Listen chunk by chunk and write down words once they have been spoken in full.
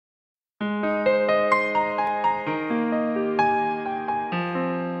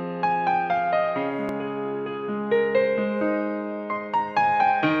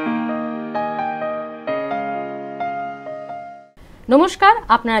নমস্কার,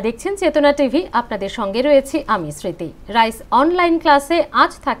 আপনারা দেখছেন চেতনা টিভি। আপনাদের সঙ্গে রয়েছে আমি স্মৃতি। রাইস অনলাইন ক্লাসে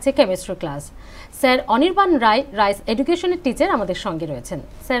আজ থাকছে কেমিস্ট্রি ক্লাস। স্যার অনির্বাণ রায়, রাইস এডুকেশনের টিচার আমাদের সঙ্গে রয়েছেন।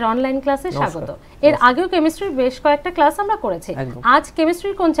 স্যার অনলাইন ক্লাসে স্বাগত। এর আগেও কেমিস্ট্রির বেশ কয়েকটা ক্লাস আমরা করেছি। আজ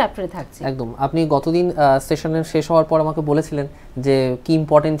কেমিস্ট্রির কোন চ্যাপ্টারে থাকছে? একদম, আপনি গতদিন সেশনের শেষ হওয়ার পর আমাকে বলেছিলেন যে কি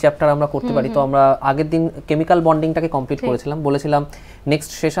ইম্পর্টেন্ট চ্যাপ্টার আমরা করতে পারি। তো আমরা আগের দিন কেমিক্যাল বন্ডিংটাকে কমপ্লিট করেছিলাম। বলেছিলাম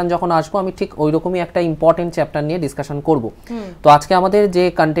নেক্সট সেশন যখন আসবো আমি ঠিক ওই রকমই একটা ইম্পর্টেন্ট চ্যাপ্টার নিয়ে ডিসকাশন করব। তো আজকে আমাদের যে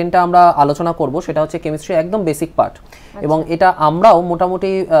কন্টেন্টটা আমরা আলোচনা করব সেটা হচ্ছে কেমিস্ট্রি একদম বেসিক পার্ট। এবং এটা আমরাও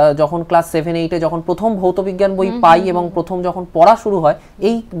মোটামুটি যখন ক্লাস 7-8-এ যখন প্রথম ভৌতবিজ্ঞান বই পাই এবং প্রথম যখন পড়া শুরু হয়,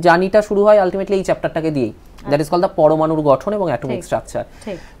 এই জার্নিটা শুরু হয় আলটিমেটলি এই চ্যাপ্টারটাকে দিয়েই, দ্যাট ইজ কল্ড দ্য পরমাণুর গঠন এবং অ্যাটমিক স্ট্রাকচার।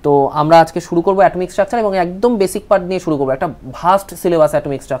 তো আমরা আজকে শুরু করব অ্যাটমিক স্ট্রাকচার এবং একদম বেসিক পার্ট নিয়ে শুরু করব। একটা ভাস্ট সিলেবাস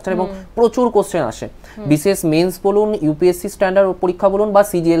অ্যাটমিক স্ট্রাকচার এবং প্রচুর কোশ্চেন আসে। বিশেষ মেন্স বলুন, ইউপিএসসি স্ট্যান্ডার্ড পরীক্ষা বলুন বা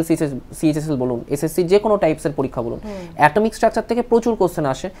সিজিএল সিএইচএসএল বলুন, এসএসসি যে কোনো টাইপসের পরীক্ষা বলুন, অ্যাটমিক স্ট্রাকচার থেকে প্রচুর কোশ্চেন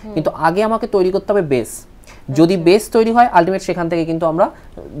আসে। কিন্তু আগে আমাকে তৈরি করতে হবে বেস। যদি বেস তৈরি হয় আলটিমেট সেখান থেকে কিন্তু আমরা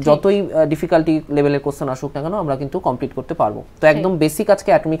যতই ডিফিকাল্টি লেভেলের কোশ্চেন আসুক না কেন আমরা কিন্তু কমপ্লিট করতে পারবো। তো একদম বেসিক আজকে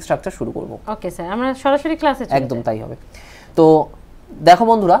অ্যাটমিক স্ট্রাকচার শুরু করব। ওকে স্যার, আমরা সরাসরি ক্লাসে চলে যাই। একদম তাই হবে। তো দেখো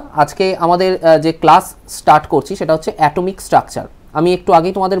বন্ধুরা, আজকে আমাদের যে ক্লাস স্টার্ট করছি সেটা হচ্ছে অ্যাটমিক স্ট্রাকচার। আমি একটু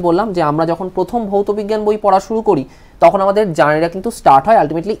আগেই তোমাদের বললাম যে আমরা যখন প্রথম ভৌতবিজ্ঞান বই পড়া শুরু করি তখন আমাদের জার্নিটা কিন্তু স্টার্ট হয়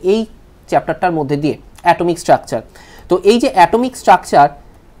আলটিমেটলি এই চ্যাপ্টারটার মধ্যে দিয়ে, অ্যাটমিক স্ট্রাকচার। তো এই যে অ্যাটমিক স্ট্রাকচার,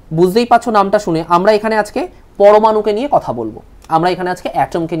 বুঝতেই পারছো নামটা শুনে, আমরা এখানে আজকে পরমাণুকে নিয়ে কথা বলবো। আমরা এখানে আজকে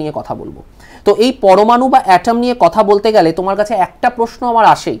অ্যাটমকে নিয়ে কথা বলবো। তো এই পরমাণু বা অ্যাটম নিয়ে কথা বলতে গেলে তোমার কাছে একটা প্রশ্ন আমার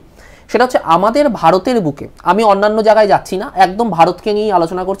আসেই, সেটা হচ্ছে আমাদের ভারতের বুকে, আমি অন্যান্য জায়গায় যাচ্ছি না, একদম ভারতকে নিয়েই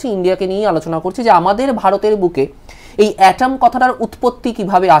আলোচনা করছি, ইন্ডিয়াকে নিয়েই আলোচনা করছি, যে আমাদের ভারতের বুকে এই অ্যাটম কথাটার উৎপত্তি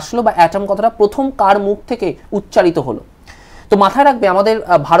কিভাবে আসলো বা অ্যাটম কথাটা প্রথম কার মুখ থেকে উচ্চারিত হলো। তো মাথায় রাখবে, আমাদের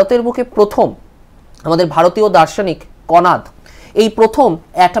ভারতের বুকে প্রথম আমাদের ভারতীয় দার্শনিক কনাদ এই প্রথম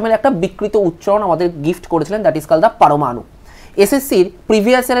অ্যাটমের একটা বিকৃত উচ্চারণ আমাদের গিফট করেছিলেন, দ্যাট ইজ কল্ড দ্য পরমাণু। এসএসসির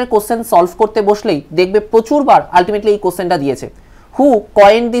প্রিভিয়াস ইয়ারের কোশ্চেন সলভ করতে বসলেই দেখবে প্রচুরবার আলটিমেটলি এই কোশ্চেনটা দিয়েছে, হু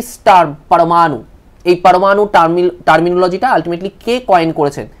কয়েন দিস টার্ম পরমাণু। এই পরমাণু টার্মিনোলজিটা আলটিমেটলি কে কয়েন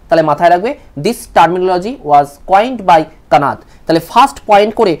করেছেন? তাহলে মাথায় রাখবে, this terminology was কয়েন্ড by Kanad. তাহলে ফার্স্ট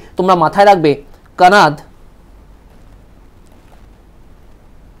পয়েন্ট করে তোমরা মাথায় রাখবে, কানাদ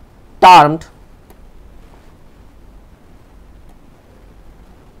টার্মড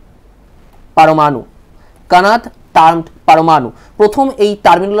পরমাণু। কানাদ টার্মড পরমাণু। প্রথম এই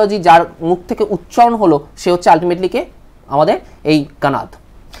টার্মিনোলজি যার মুখ থেকে উচ্চারণ হলো সে হচ্ছে আলটিমেটলি কে? আমাদের এই কানাদ।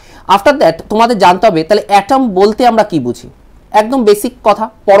 আফটার দ্যাট তোমাদের জানতে হবে তাহলে অ্যাটম বলতে আমরা কি বুঝি। একদম বেসিক কথা,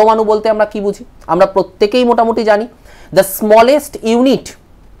 পরমাণু বলতে আমরা কি বুঝি আমরা প্রত্যেকেই মোটামুটি জানি। The smallest unit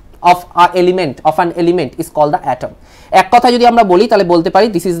of an element is called the atom. এক কথা যদি আমরা বলি তাহলে বলতে পারি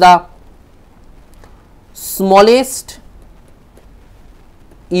this is the smallest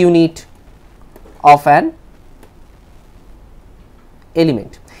unit of an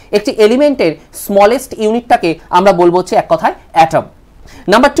element। একটি এলিমেন্টের স্মলেস্ট ইউনিটটাকে আমরা বলবো হচ্ছে এক কথায় atom.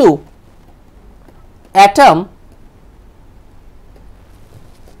 Number 2, atom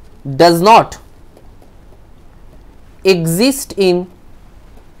does not exist in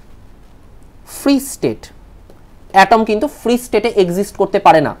free state। Atom কিন্তু ফ্রি স্টেটে এক্সিস্ট করতে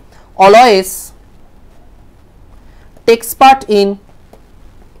পারে না। Always tax part in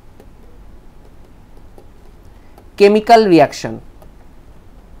chemical reaction।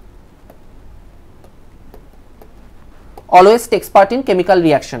 always takes part in chemical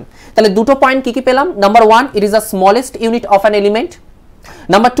reaction। তাহলে দুটো পয়েন্ট কি কি পেলাম? Number 1, it is the smallest unit of an element।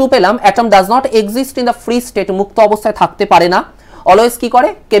 Number 2 পেলাম atom does not exist in the free state, মুক্ত অবস্থায় থাকতে পারে না। অলওয়েজ কি করে?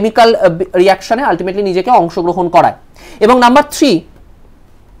 কেমিক্যাল রিঅ্যাকশনে আলটিমেটলি নিজেকে অংশগ্রহণ করায়। এবং number 3,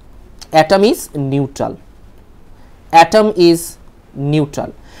 atom is neutral। atom is neutral।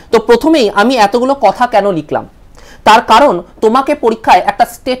 তো প্রথমেই আমি এতগুলো কথা কেন লিখলাম? তার কারণ তোমাকে পরীক্ষায় একটা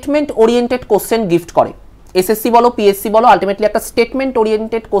স্টেটমেন্ট ওরিয়েন্টেড কোশ্চেন গিফট করে। এসএসসি বলো, পিএসসি বলো, আলটিমেটলি একটা স্টেটমেন্ট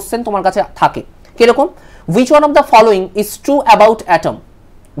ওরিয়েন্টেড কোশ্চেন তোমার কাছে থাকে। কিরকম? Which one of the following is true about atom.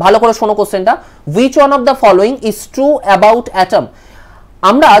 ভালো করে শোনো কোশ্চেনটা, which one of the following is true about atom.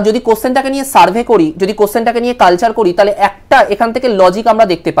 আমরা যদি কোশ্চেনটাকে নিয়ে সার্ভে করি, যদি কোশ্চেনটাকে নিয়ে কালচার করি, তাহলে একটা এখান থেকে লজিক আমরা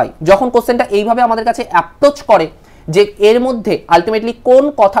দেখতে পাই। যখন কোশ্চেনটা এইভাবে আমাদের কাছে অ্যাপ্রোচ করে যে এর মধ্যে আলটিমেটলি কোন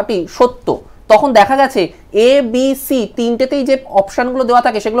কথাটি সত্য, তখন দেখা গেছে এ বি সি তিনটেতেই যে অপশনগুলো দেওয়া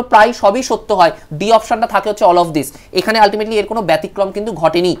থাকে সেগুলো প্রায় সবই সত্য হয়। ডি অপশনটা থাকে হচ্ছে অল অফ দিস। এখানে আলটিমেটলি এর কোনো ব্যতিক্রম কিন্তু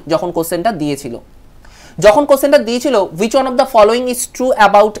ঘটেনি যখন কোশ্চেনটা দিয়েছিল। Which one of the following is true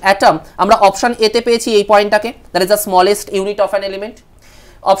about atom, আমরা অপশন এতে পেয়েছি এই পয়েন্টটাকে, that is the smallest unit of an element.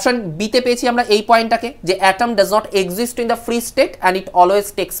 Option বিতে পেয়েছি আমরা এই পয়েন্টটাকে, যে atom does not exist in the free state and it always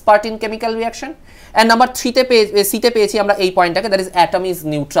text part in chemical reaction. And number সিতে পেয়েছি আমরা এই পয়েন্টটাকে, that is atom is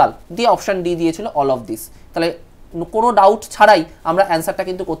neutral, দিয়ে অপশন ডি দিয়েছিল অল অফ দিস। তাহলে কোনো ডাউট ছাড়াই আমরা অ্যান্সারটা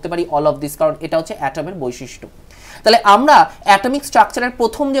কিন্তু করতে পারি অল অফ দিস, কারণ এটা হচ্ছে অ্যাটমের বৈশিষ্ট্য। তাহলে আমরা অ্যাটমিক স্ট্রাকচারের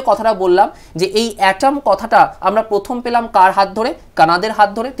প্রথম যে কথাটা বললাম, যে এই অ্যাটম কথাটা আমরা প্রথম পেলাম কার হাত ধরে? কানাদের হাত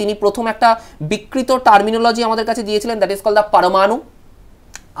ধরে। তিনি প্রথম একটা বিকৃত টার্মিনোলজি আমাদের কাছে দিয়েছিলেন, দ্যাট ইজ কল দ্য পরমাণু।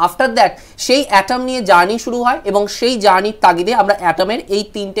 আফটার দ্যাট সেই অ্যাটম নিয়ে জার্নি শুরু হয়, এবং সেই জার্নির তাগিদে আমরা অ্যাটমের এই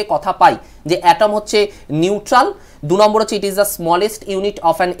তিনটে কথা পাই, যে অ্যাটম হচ্ছে নিউট্রাল, 2 নম্বর হচ্ছে it is the smallest unit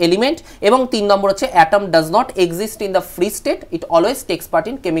of an element, এবং 3 নম্বর হচ্ছে atom does not exist in the free state, it always text part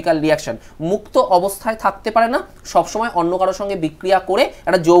in chemical reaction. মুক্ত অবস্থায় থাকতে পারে না, সবসময় অন্য কারোর সঙ্গে বিক্রিয়া করে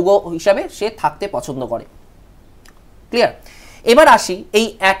একটা যৌগ হিসাবে সে থাকতে পছন্দ করে। ক্লিয়ার? এবার আসি, এই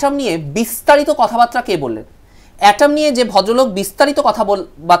অ্যাটম নিয়ে বিস্তারিত কথাবার্তা কে বললেন? অ্যাটম নিয়ে যে ভদ্রলোক বিস্তারিত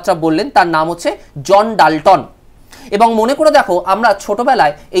কথাবার্তা বললেন তার নাম হচ্ছে জন ডাল্টন। এবং মনে করে দেখো, আমরা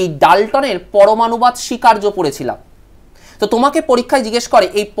ছোটবেলায় এই ডাল্টনের পরমাণুবাদ স্বীকার্য পড়েছিলাম। তো তোমাকে পরীক্ষায় জিজ্ঞেস করে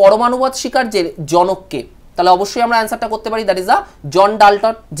এই পরমাণুবাদ স্বীকার্যের জনককে, তাহলে অবশ্যই আমরা অ্যান্সারটা করতে পারি, that is the John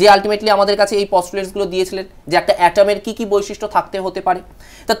Dalton, যে আলটিমেটলি আমাদের কাছে এই পস্টুলেটসগুলো দিয়েছিলেন, যে একটা অ্যাটমের কি কি বৈশিষ্ট্য থাকতে হতে পারে।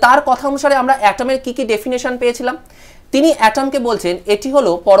 তো তার কথা অনুসারে আমরা অ্যাটমের কি কি ডেফিনেশন পেয়েছিলাম। তিনি অ্যাটমকে বলছেন এটি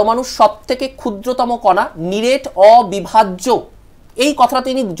হলো পরমাণুর সবথেকে ক্ষুদ্রতম কণা, নিরেট, অবিভাজ্য। এই কথাটা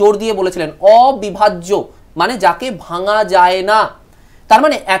তিনি জোর দিয়ে বলেছিলেন, অবিভাজ্য মানে যাকে ভাঙা যায় না। তার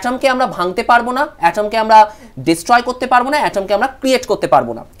মানে অ্যাটমকে আমরা ভাঙতে পারবো না, অ্যাটমকে আমরা ডিস্ট্রয় করতে পারবো না, অ্যাটমকে আমরা ক্রিয়েট করতে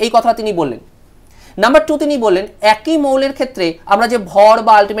পারবো না, এই কথা তিনি বললেন। নাম্বার 2 তিনি বললেন একই মৌলের ক্ষেত্রে আমরা যে ভর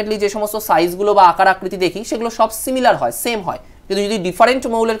বা আলটিমেটলি যে সমস্ত সাইজগুলো বা আকার আকৃতি দেখি সেগুলো সব সিমিলার হয়, সেম হয়, কিন্তু যদি ডিফারেন্ট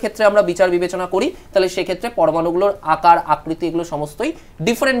মৌলের ক্ষেত্রে আমরা বিচার বিবেচনা করি তাহলে সেক্ষেত্রে পরমাণুগুলোর আকার আকৃতি এগুলো সমস্তই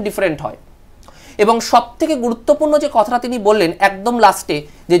ডিফারেন্ট হয়। এবং সবথেকে গুরুত্বপূর্ণ যে কথাটা তিনি বললেন একদম লাস্টে,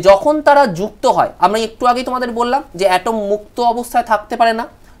 যে যখন তারা যুক্ত হয়, আমরা একটু আগেই তোমাদের বললাম যে অ্যাটম মুক্ত অবস্থায় থাকতে পারে না,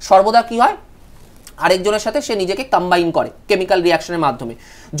 সর্বদা কি হয়, আরেকজনের সাথে সে নিজেকে কম্বাইন করে কেমিক্যাল রিয়াকশনের মাধ্যমে।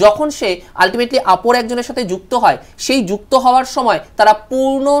 যখন সে আলটিমেটলি অপর একজনের সাথে যুক্ত হয়, সেই যুক্ত হওয়ার সময় তারা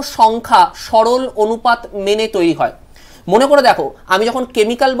পূর্ণ সংখ্যা সরল অনুপাত মেনে তৈরি হয়। মনে করে দেখো, আমি যখন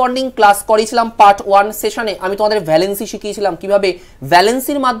কেমিক্যাল বন্ডিং ক্লাস করেছিলাম পার্ট 1 সেশনে, আমি তোমাদের ভ্যালেন্সি শিখিয়েছিলাম কিভাবে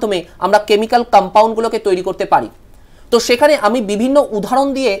ভ্যালেন্সির মাধ্যমে আমরা কেমিক্যাল কম্পাউন্ডগুলোকে তৈরি করতে পারি। তো সেখানে আমি বিভিন্ন উদাহরণ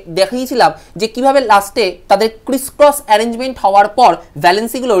দিয়ে দেখিয়েছিলাম যে কিভাবে লাস্টে তাদের ক্রিসক্রস অ্যারেঞ্জমেন্ট হওয়ার পর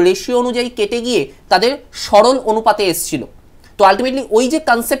ভ্যালেন্সিগুলো রেশিও অনুযায়ী কেটে গিয়ে তাদের সরল অনুপাতে এসেছিল। তো আলটিমেটলি ওই যে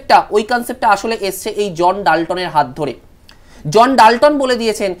কনসেপ্টটা, ওই কনসেপ্টটা আসলে এসছে এই জন ডাল্টনের হাত ধরে। জন ডাল্টন বলে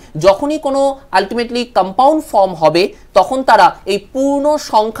দিয়েছেন যখনই কোনো আলটিমেটলি কম্পাউন্ড ফর্ম হবে তখন তারা এই পূর্ণ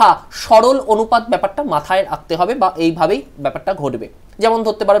সংখ্যা সরল অনুপাত ব্যাপারটা মাথায় রাখতে হবে, বা এইভাবেই ব্যাপারটা ঘটবে। যেমন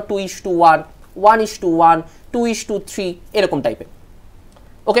ধরতে পারো 2:1, 1:1, 2:3 এরকম টাইপের।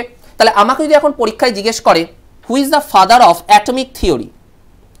 ওকে, তাহলে আমাকে যদি এখন পরীক্ষায় জিজ্ঞেস করে who is the father of atomic theory,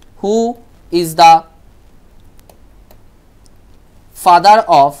 who is the father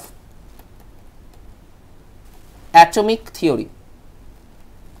of atomic theory,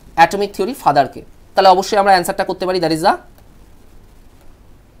 atomic theory ফাদারকে, তাহলে অবশ্যই আমরা অ্যান্সারটা করতে পারি, that is the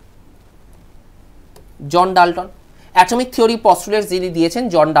John Dalton. Atomic theory পস্টুলেটস যিনি দিয়েছেন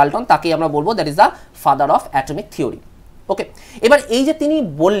জন ডাল্টন, তাকেই আমরা বলবো that is the father of atomic theory. ওকে, এবার এই যে তিনি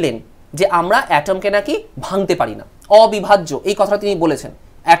বললেন যে আমরা অ্যাটমকে নাকি ভাঙতে পারি না, অবিভাজ্য, এই কথাটা তিনি বলেছেন।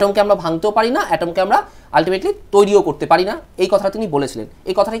 অ্যাটমকে আমরা ভাঙতেও পারি না, অ্যাটমকে আমরা আলটিমেটলি তৈরিও করতে পারি না, এই কথাটা তিনি বলেছিলেন।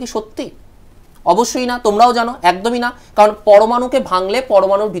 এই কথাটা কি সত্যি? অবশ্যই না, তোমরাও জানো একদমই না। কারণ পরমাণুকে ভাঙলে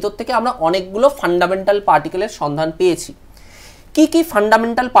পরমাণুর ভিতর থেকে আমরা অনেকগুলো ফান্ডামেন্টাল পার্টিকেলের সন্ধান পেয়েছি। কি কি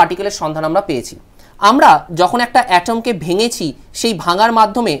ফান্ডামেন্টাল পার্টিকেলের সন্ধান আমরা পেয়েছি? আমরা যখন একটা অ্যাটমকে ভেঙেছি, সেই ভাঙার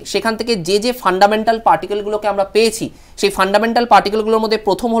মাধ্যমে সেখান থেকে যে যে ফান্ডামেন্টাল পার্টিকেলগুলোকে আমরা পেয়েছি, সেই ফান্ডামেন্টাল পার্টিকেলগুলোর মধ্যে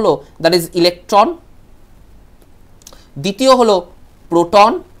প্রথম হলো দ্যাট ইজ ইলেকট্রন, দ্বিতীয় হলো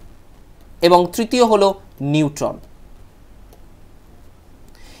প্রোটন, এবং তৃতীয় হলো নিউট্রন।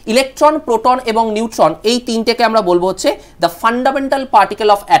 ইলেকট্রন, প্রোটন এবং নিউট্রন এই তিনটেকে আমরা বলবো হচ্ছে the fundamental particle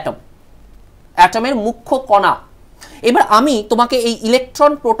of atom, অ্যাটমের মুখ্য কণা। এবার আমি তোমাকে এই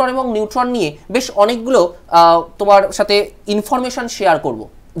ইলেকট্রন, প্রোটন এবং নিউট্রন নিয়ে বেশ অনেকগুলো তোমার সাথে ইনফরমেশন শেয়ার করব,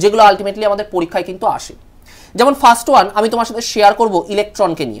 যেগুলো আলটিমেটলি আমাদের পরীক্ষায় কিন্তু আসে। যেমন ফার্স্ট ওয়ান আমি তোমার সাথে শেয়ার করব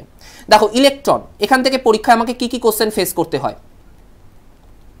ইলেকট্রনকে নিয়ে। দেখো ইলেকট্রন, এখান থেকে পরীক্ষায় আমাকে কি কি কোশ্চেন ফেস করতে হয়।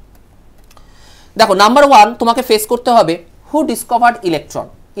 দেখো নাম্বার 1 তোমাকে ফেস করতে হবে হু ডিসকভার্ড ইলেকট্রন,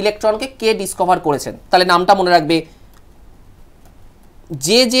 ইলেকট্রনকে কে ডিসকভার করেছেন। তাহলে নামটা মনে রাখবে,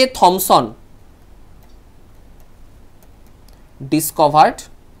 J Thomson discovered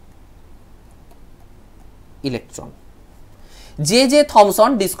electron. J Thomson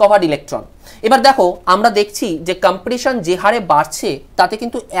discovered electron. এবার দেখো আমরা দেখছি যে কম্পিটিশন যে হারে বাড়ছে তাতে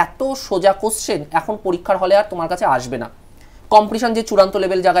কিন্তু এত সোজা কোশ্চেন এখন পরীক্ষার হলে আর তোমার কাছে আসবে না, কম্পিটিশন যে চূড়ান্ত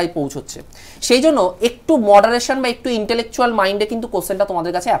লেভেল জায়গায় পৌঁছচ্ছে। সেই জন্য একটু মডারেশন বা একটু ইন্টেলেকচুয়াল মাইন্ডে কিন্তু কোশ্চেনটা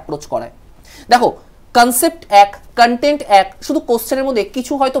তোমাদের কাছে অ্যাপ্রোচ করায়। দেখো কনসেপ্ট এক, কন্টেন্ট এক, শুধু কোশ্চেনের মধ্যে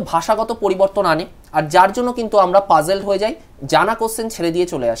কিছু হয়তো ভাষাগত পরিবর্তন আনে, আর যার জন্য কিন্তু আমরা পাজেলড হয়ে যাই, জানা কোশ্চেন ছেড়ে দিয়ে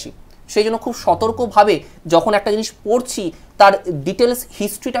চলে আসি। সেই জন্য খুব সতর্কভাবে যখন একটা জিনিস পড়ছি তার ডিটেলস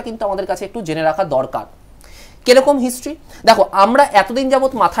হিস্ট্রিটা কিন্তু আমাদের কাছে একটু জেনে রাখা দরকার। কিরকম হিস্ট্রি? দেখো আমরা এতদিন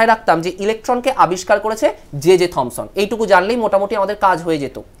যাবত মাথায় রাখতাম যে ইলেকট্রনকে আবিষ্কার করেছে জে থমসন, এইটুকু জানলেই মোটামুটি আমাদের কাজ হয়ে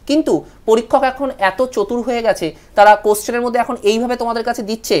যেত। কিন্তু পরীক্ষক এখন এত চতুর হয়ে গেছে, তারা কোশ্চেনের মধ্যে এখন এইভাবে তোমাদের কাছে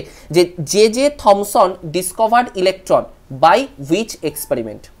দিচ্ছে যে J Thomson discovered electron by which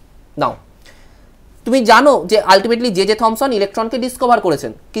experiment. নাও তুমি জানো যে আলটিমেটলি জে থমসন ইলেকট্রনকে ডিসকভার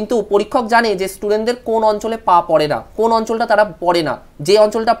করেছেন, কিন্তু পরীক্ষক জানে যে স্টুডেন্টদের কোন অঞ্চলে পা পড়ে না, কোন অঞ্চলটা তারা পড়ে না, যে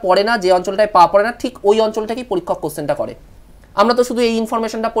অঞ্চলটা পড়ে না, যে অঞ্চলটায় পা পড়ে না, ঠিক ওই অঞ্চলটাকেই পরীক্ষক কোশ্চেনটা করে। আমরা তো শুধু এই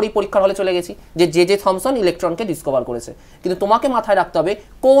ইনফরমেশনটা পড়েই পরীক্ষার হলে চলে গেছি যে জে থমসন ইলেকট্রনকে ডিসকভার করেছে, কিন্তু তোমাকে মাথায় রাখতে হবে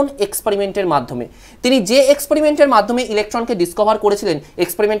কোন এক্সপেরিমেন্টের মাধ্যমে। তিনি যে এক্সপেরিমেন্টের মাধ্যমে ইলেকট্রনকে ডিসকভার করেছিলেন,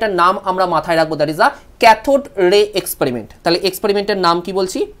 এক্সপেরিমেন্টের নাম আমরা মাথায় রাখবো, that is a cathode ray experiment. তাহলে এক্সপেরিমেন্টের নাম কি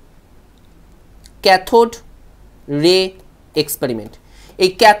বলছি? Cathode ray experiment. এই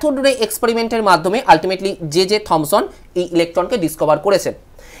ক্যাথোড রে এক্সপেরিমেন্টের মাধ্যমে আলটিমেটলি জে থমসন এই ইলেকট্রনকে ডিসকভার করেছেন।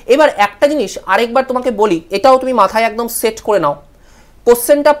 এবার একটা জিনিস আরেকবার তোমাকে বলি, এটাও তুমি মাথায় একদম সেট করে নাও।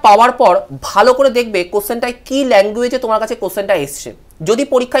 কোশ্চেনটা পাওয়ার পর ভালো করে দেখবে কোশ্চেনটায় কি ল্যাঙ্গুয়েজে তোমার কাছে কোশ্চেনটা এসছে। যদি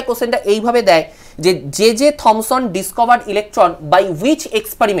পরীক্ষায় কোশ্চেনটা এইভাবে দেয় যে J Thomson discovered electron by which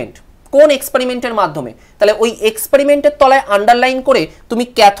experiment, কোন এক্সপেরিমেন্টের মাধ্যমে, তাহলে ওই এক্সপেরিমেন্টের তলায় আন্ডারলাইন করে তুমি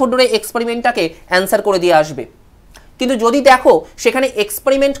ক্যাথোড রে এক্সপেরিমেন্টটাকে অ্যান্সার করে দিয়ে আসবে। কিন্তু যদি দেখো সেখানে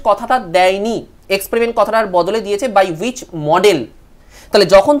এক্সপেরিমেন্ট কথাটা দেয়নি, এক্সপেরিমেন্ট কথাটার বদলে দিয়েছে বাই হুইচ মডেল, তাহলে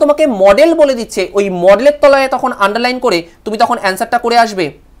যখন তোমাকে মডেল বলে দিচ্ছে ওই মডেলের তলায় তখন আন্ডারলাইন করে তুমি তখন অ্যান্সারটা করে আসবে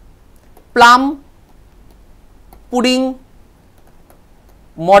প্লাম পুডিং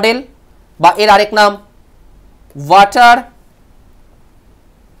মডেল, বা এর আরেক নাম water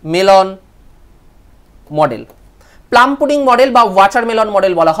melon model. Plum pudding model বা ওয়াটারমেলন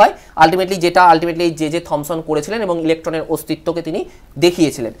মডেল বলা হয় আলটিমেটলি, যেটা আলটিমেটলি জে থমসন করেছিলেন এবং ইলেকট্রনের অস্তিত্বকে তিনি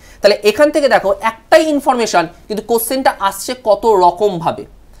দেখিয়েছিলেন। তাহলে এখান থেকে দেখো একটাই ইনফরমেশন, কিন্তু কোশ্চেনটা আসছে কত রকম ভাবে।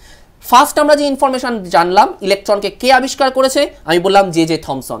 ফার্স্ট আমরা যে ইনফরমেশন জানলাম, ইলেকট্রনকে কে আবিষ্কার করেছে, আমি বললাম জে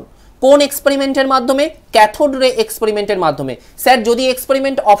থমসন। কোন এক্সপেরিমেন্টের মাধ্যমে? ক্যাথোড রে এক্সপেরিমেন্টের মাধ্যমে। স্যার যদি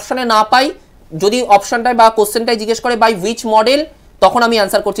এক্সপেরিমেন্ট অপশনে না পাই, যদি অপশনটায় বা কোশ্চেনটায় জিজ্ঞেস করে বাই হুইচ মডেল, তখন আমি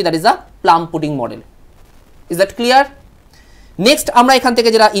অ্যান্সার করছি that is a plum pudding model. Is that clear? Next আমরা এখান থেকে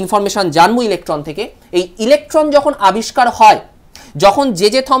যেটা ইনফরমেশন জানবো ইলেকট্রন থেকে, এই ইলেকট্রন যখন আবিষ্কার হয়, যখন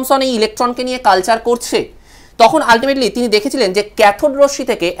জে থমসন এই ইলেকট্রনকে নিয়ে কালচার করছে, তখন আলটিমেটলি তিনি দেখেছিলেন যে ক্যাথোড রশ্মি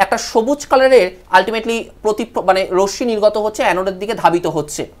থেকে একটা সবুজ কালারের আলটিমেটলি মানে রশ্মি নির্গত হচ্ছে, অ্যানোডের দিকে ধাবিত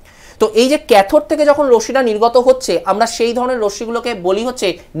হচ্ছে। তো এই যে ক্যাথোড থেকে যখন রশ্মিটা নির্গত হচ্ছে, আমরা সেই ধরনের রশ্মিগুলোকে বলি হচ্ছে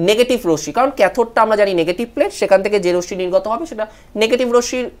নেগেটিভ রশ্মি, কারণ ক্যাথোডটা আমরা জানি নেগেটিভ প্লেট, সেখান থেকে যে রশ্মি নির্গত হবে সেটা নেগেটিভ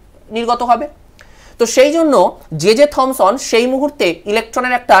রশ্মি নির্গত হবে। তো সেই জন্য জে থমসন সেই মুহূর্তে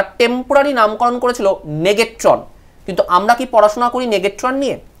ইলেকট্রনের একটা টেম্পোরারি নামকরণ করেছিল নেগেট্রন। কিন্তু আমরা কি পড়াশোনা করি নেগেট্রন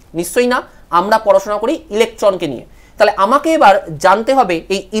নিয়ে? নিশ্চয়ই না, আমরা পড়াশোনা করি ইলেকট্রনকে নিয়ে। তাহলে আমাকে এবার জানতে হবে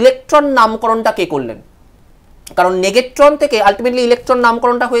এই ইলেকট্রন নামকরণটা কে করলেন, কারণ নেগেট্রন থেকে আলটিমেটলি ইলেকট্রন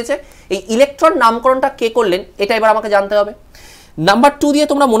নামকরণটা হয়েছে, এই ইলেকট্রন নামকরণটা কে করলেন এটা এবার আমাকে জানতে হবে। নাম্বার 2 দিয়ে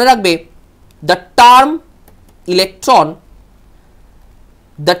তোমরা মনে রাখবে the term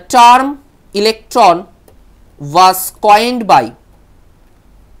electron was coined by,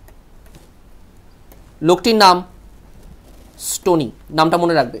 লোকটির নাম স্টোনি, নামটা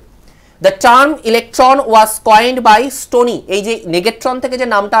মনে রাখবে। The term electron was কয়েন্ড by stony. এই যে নেগেট্রন থেকে যে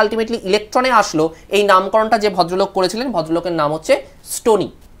নামটা আলটিমেটলি ইলেকট্রনে আসলো, এই নামকরণটা যে ভদ্রলোক করেছিলেন, ভদ্রলোকের নাম হচ্ছে স্টোনি।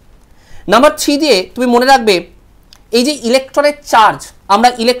 নাম্বার 3 দিয়ে তুমি মনে রাখবে এই যে ইলেকট্রনের চার্জ, আমরা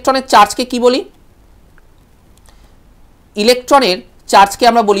ইলেকট্রনের চার্জকে কি বলি? ইলেকট্রনের চার্জকে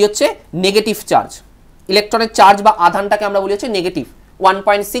আমরা বলি হচ্ছে নেগেটিভ চার্জ। ইলেকট্রনের চার্জ বা আধানটাকে আমরা বলি হচ্ছে নেগেটিভ।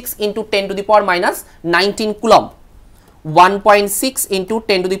 1.6 × 10⁻19 coulomb, 1.6 ×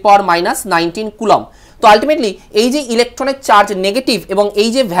 10⁻19 coulomb. তো আলটিমেটলি এই যে ইলেকট্রনের চার্জ নেগেটিভ এবং এই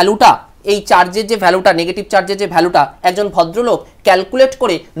যে ভ্যালুটা, এই চার্জের যে ভ্যালুটা, নেগেটিভ চার্জের যে ভ্যালুটা, একজন ভদ্রলোক ক্যালকুলেট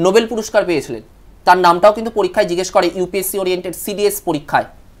করে নোবেল পুরস্কার পেয়েছিলেন। তার নামটাও কিন্তু পরীক্ষায় জিজ্ঞেস করে, ইউপিএসসি ওরিয়েন্টেড সিডিএস পরীক্ষায়।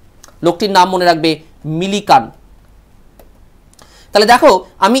 লোকটির নাম মনে রাখবে মিলিকান। তাহলে দেখো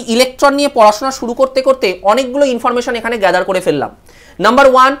আমি ইলেকট্রন নিয়ে পড়াশোনা শুরু করতে করতে অনেকগুলো ইনফরমেশন এখানে গ্যাদার করে ফেললাম। Number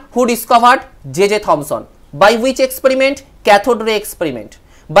 1, who discovered? J Thomson. By which experiment? Cathode ray experiment.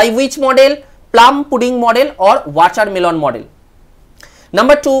 By which model? Plum pudding model or watermelon model.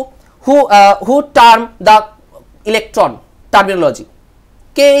 Number 2, who term the electron terminology,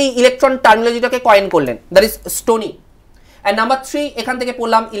 কে এই ইলেকট্রন টার্মিনোলজিটাকে কয়েন করলেন? That is stony. And number 3, এখান থেকে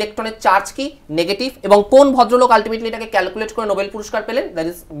পড়লাম ইলেকট্রনের charge কি, negative, এবং কোন ভদ্রলোক আলটিমেটলি এটাকে ক্যালকুলেট করে নোবেল পুরস্কার পেলেন? That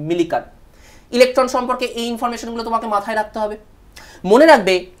is Millikan. ইলেকট্রন সম্পর্কে এই ইনফরমেশনগুলো তোমাকে মাথায় রাখতে হবে। মনে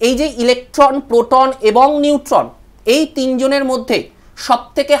রাখবে এই যে ইলেকট্রন, প্রোটন এবং নিউট্রন, এই তিনজনের মধ্যে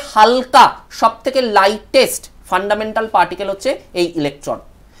সবথেকে হালকা, সবথেকে লাইটেস্ট ফান্ডামেন্টাল পার্টিকেল হচ্ছে এই ইলেকট্রন।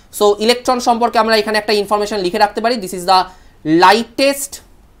 সো ইলেকট্রন সম্পর্কে আমরা এখানে একটা ইনফরমেশন লিখে রাখতে পারি, this is the lightest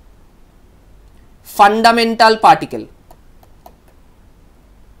fundamental particle.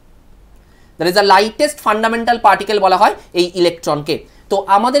 That is the lightest fundamental particle বলা হয় এই ইলেকট্রনকে। তো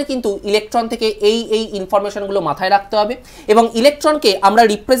আমাদের কিন্তু ইলেকট্রন থেকে এই ইনফরমেশনগুলো মাথায় রাখতে হবে। এবং ইলেকট্রনকে আমরা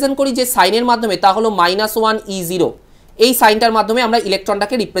রিপ্রেজেন্ট করি যে সাইনের মাধ্যমে, তা হলো -1 E0। এই সাইনটার মাধ্যমে আমরা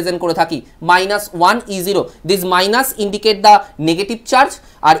ইলেকট্রনটাকে রিপ্রেজেন্ট করে থাকি, -1 E0। This minus indicate the negative charge.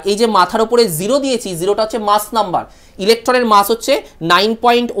 আর এই যে মাথার উপরে 0 দিয়েছি, 0টা হচ্ছে মাস নাম্বার। ইলেকট্রনের মাস হচ্ছে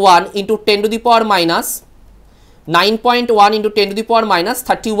 9.1 × 10⁻9.1 ×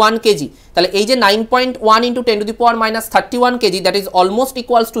 10⁻31 কেজি। তাহলে এই যে 9.1 × 10⁻31 KG, that is almost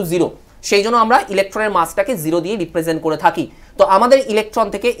equals to 0। সেই জন্য আমরা ইলেকট্রনের মাসটাকে 0 দিয়ে রিপ্রেজেন্ট করে থাকি। তো আমাদের ইলেকট্রন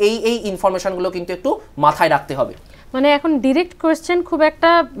থেকে এই ইনফরমেশনগুলো কিন্তু একটু মাথায় রাখতে হবে। মানে এখন ডিরেক্ট কোশ্চেন খুব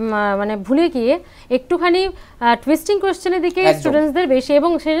একটা মানে ভুলে গিয়ে একটুখানি টুইস্টিং কোশ্চেনের দিকে স্টুডেন্টসদের বেশি,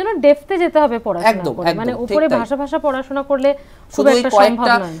 এবং সেই জন্য ডেপথে যেতে হবে পড়াশোনা করে। মানে উপরে ভাষা পড়াশোনা করলে খুব একটা সম্ভব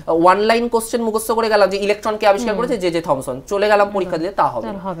নয়। ওয়ান লাইন কোশ্চেন মুখস্থ করে গেলাম যে ইলেকট্রনকে আবিষ্কার করেছে জে থমসন, চলে গেলাম পরীক্ষা দিতে, তা হবে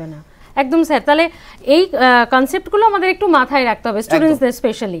না। একদম স্যার, তাহলে এই কনসেপ্টগুলো আমাদের একটু মাথায় রাখতে হবে স্টুডেন্টসদের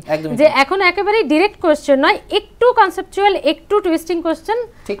স্পেশালি, যে এখন একেবারে ডাইরেক্ট কোশ্চেন নয়, একটু কনসেপচুয়াল, একটু টুইস্টিং কোশ্চেন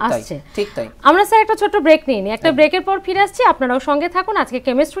আসছে। ঠিক তাই। আমরা স্যার একটা ছোট ব্রেক নিয়ে নিই, একটা ব্রেকের পর ফিরে আসছি। আপনারাও সঙ্গে থাকুন, আজকে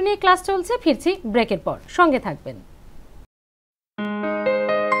কেমিস্ট্রি নিয়ে ক্লাস চলছে, ফিরছি ব্রেকের পর, সঙ্গে থাকবেন।